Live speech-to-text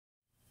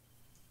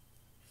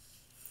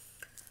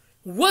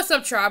What's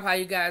up, tribe? How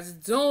you guys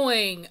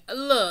doing?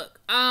 Look,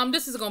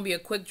 this is gonna be a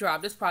quick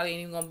drop. This probably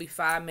ain't even gonna be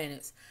 5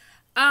 minutes.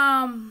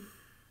 Um,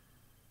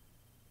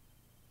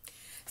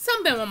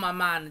 Something been on my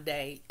mind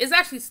today. It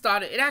actually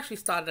started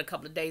a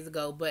couple of days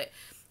ago, but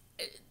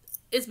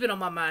it's been on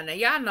my mind now.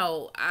 Y'all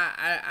know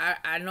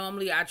I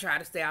normally I try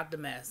to stay out the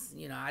mess.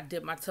 You know, I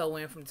dip my toe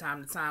in from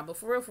time to time, but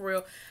for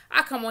real,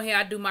 I come on here,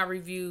 I do my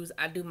reviews,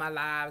 I do my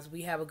lives,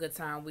 we have a good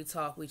time, we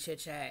talk, we chit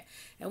chat,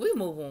 and we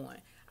move on.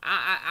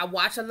 I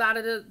watch a lot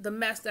of the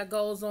mess that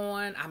goes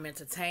on. I'm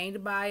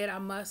entertained by it, I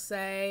must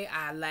say.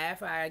 I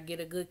laugh, I get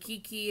a good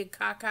kiki and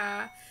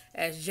caca,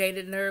 as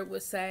Jaded Nerd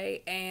would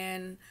say,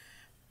 and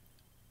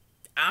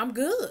I'm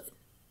good.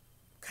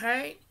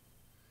 Okay?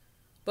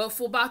 But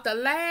for about the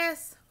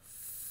last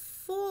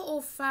 4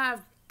 or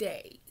 5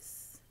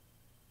 days,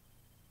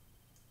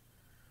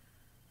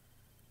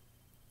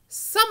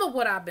 some of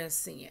what I've been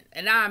seeing,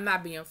 and I'm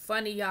not being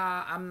funny,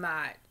 y'all. I'm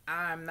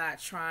not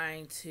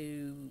trying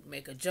to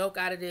make a joke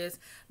out of this,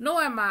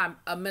 nor am I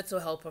a mental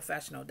health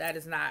professional. That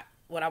is not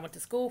what I went to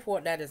school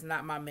for. That is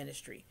not my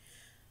ministry.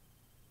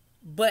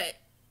 But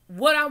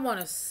what I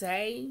want to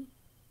say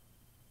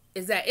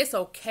is that it's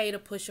okay to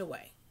push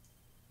away.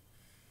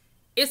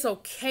 It's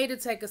okay to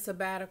take a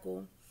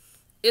sabbatical.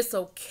 It's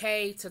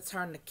okay to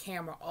turn the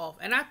camera off.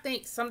 And I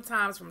think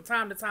sometimes from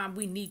time to time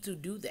we need to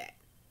do that.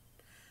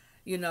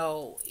 You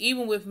know,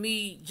 even with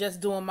me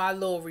just doing my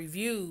little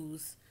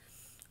reviews,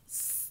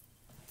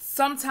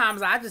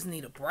 sometimes I just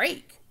need a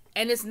break.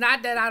 And it's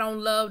not that I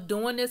don't love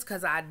doing this,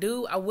 because I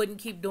do. I wouldn't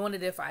keep doing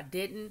it if I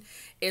didn't.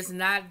 It's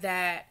not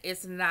that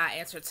it's not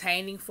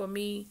entertaining for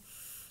me.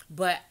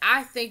 But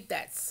I think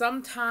that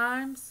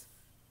sometimes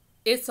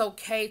it's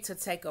okay to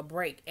take a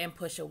break and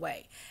push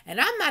away.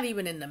 And I'm not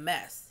even in the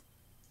mess.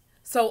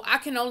 So I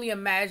can only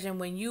imagine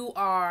when you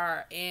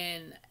are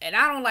in, and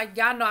I don't like,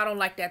 y'all know I don't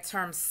like that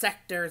term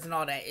sectors and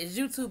all that. Is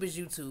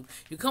YouTube.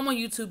 You come on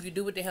YouTube, you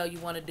do what the hell you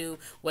want to do.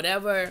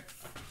 Whatever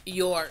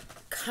your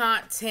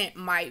content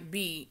might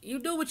be, you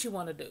do what you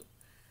want to do.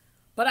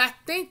 But I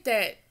think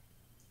that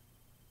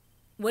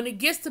when it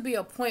gets to be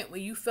a point where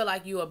you feel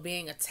like you are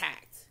being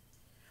attacked,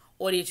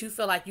 or that you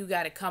feel like you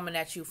got it coming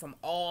at you from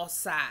all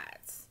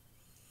sides,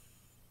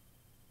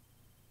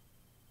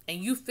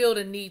 and you feel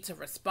the need to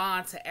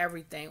respond to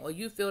everything, or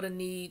you feel the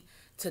need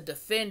to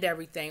defend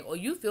everything, or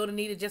you feel the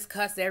need to just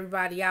cuss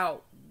everybody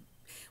out,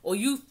 or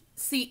you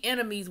see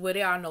enemies where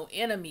there are no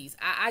enemies.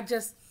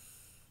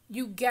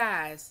 You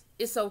guys,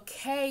 it's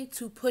okay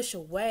to push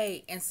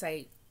away and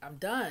say, I'm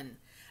done.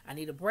 I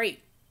need a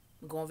break.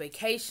 I'm going on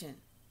vacation,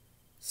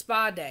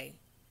 spa day,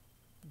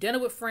 dinner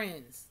with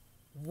friends,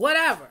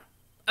 whatever.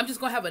 I'm just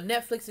going to have a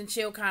Netflix and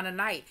chill kind of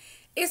night.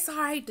 It's all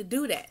right to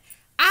do that.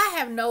 I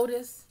have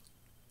noticed,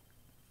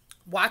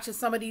 watching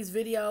some of these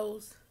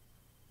videos,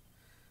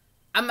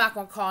 I'm not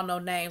going to call no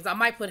names. I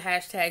might put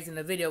hashtags in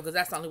the video, because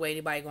that's the only way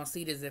anybody going to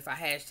see this, if I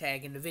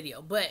hashtag in the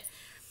video. But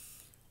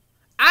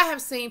I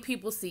have seen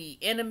people see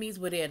enemies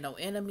where there are no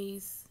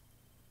enemies,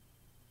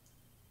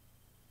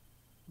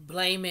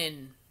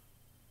 blaming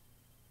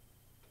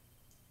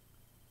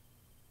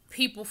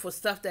people for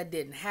stuff that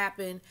didn't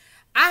happen.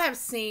 I have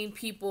seen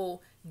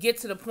people get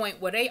to the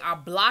point where they are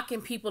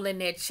blocking people in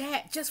their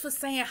chat just for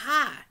saying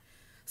hi.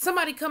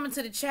 Somebody come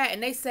into the chat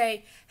and they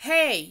say,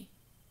 hey,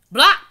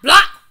 block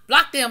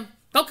them.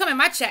 Don't come in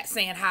my chat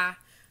saying hi.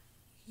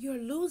 You're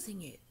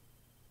losing it.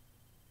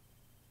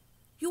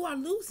 You are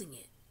losing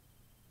it.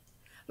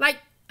 Like,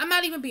 I'm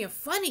not even being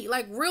funny.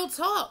 Like, real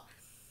talk.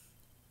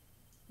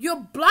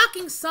 You're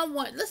blocking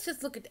someone. Let's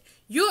just look at that.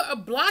 You're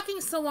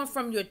blocking someone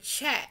from your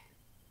chat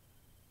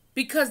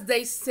because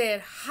they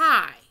said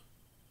hi.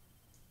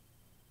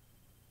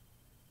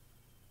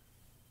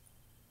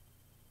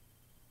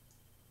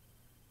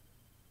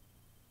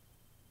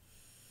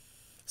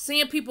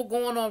 Seeing people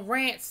going on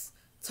rants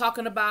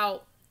talking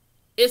about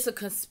it's a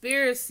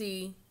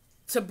conspiracy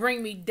to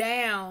bring me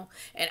down.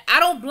 And I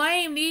don't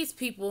blame these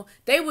people.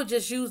 They were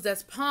just used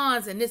as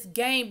pawns in this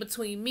game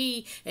between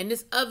me and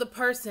this other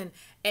person.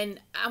 And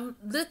I'm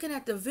looking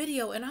at the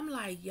video and I'm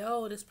like,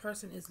 yo, this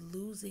person is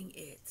losing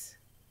it.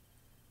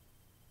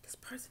 This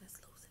person is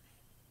losing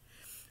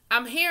it.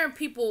 I'm hearing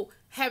people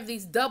have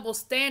these double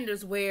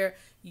standards where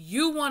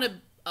you want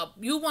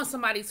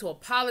somebody to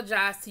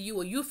apologize to you,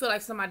 or you feel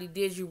like somebody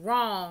did you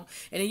wrong,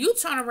 and then you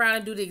turn around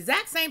and do the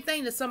exact same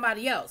thing to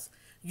somebody else.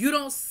 You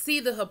don't see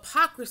the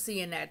hypocrisy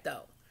in that,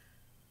 though.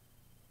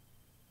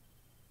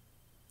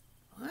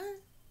 What?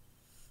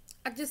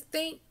 I just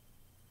think,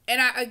 and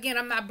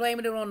I'm not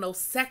blaming it on those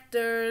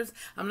sectors.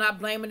 I'm not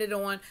going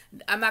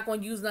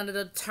to use none of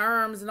the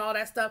terms and all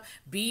that stuff.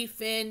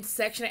 Beefing,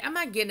 Section 8. I'm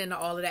not getting into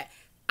all of that.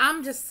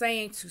 I'm just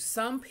saying, to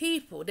some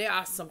people, there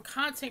are some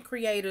content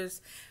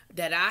creators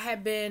that I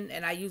have been,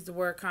 and I use the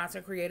word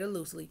content creator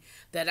loosely,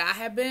 that I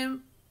have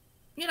been,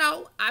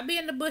 I be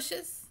in the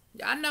bushes.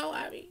 Y'all know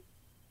I be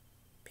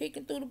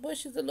peeking through the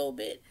bushes a little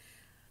bit.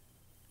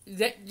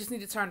 They just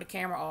need to turn the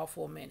camera off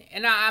for a minute.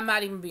 And I'm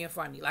not even being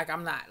funny. Like,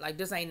 I'm not. Like,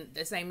 this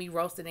ain't me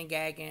roasting and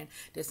gagging.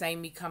 This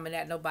ain't me coming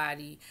at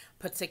nobody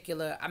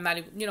particular. I'm not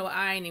even,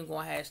 I ain't even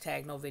going to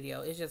hashtag no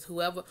video. It's just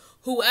whoever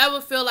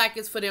feel like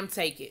it's for them,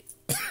 take it.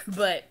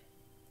 But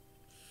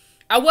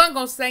I wasn't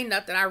going to say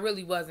nothing. I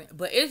really wasn't.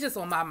 But it's just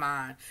on my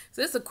mind.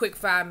 So it's a quick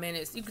 5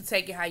 minutes. You can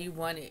take it how you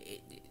want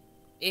it.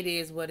 It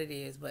is what it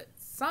is. But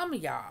some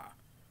of y'all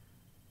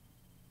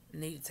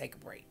need to take a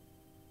break.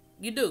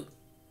 You do.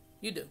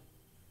 You do.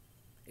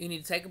 You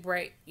need to take a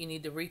break. You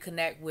need to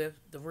reconnect with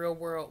the real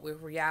world,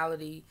 with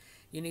reality.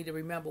 You need to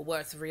remember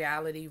what's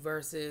reality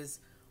versus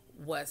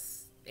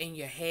what's in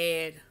your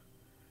head.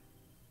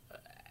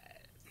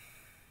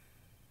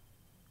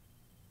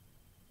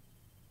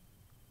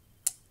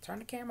 Turn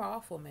the camera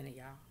off for a minute,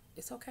 y'all.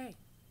 It's okay.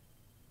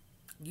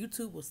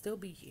 YouTube will still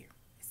be here.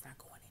 It's not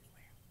going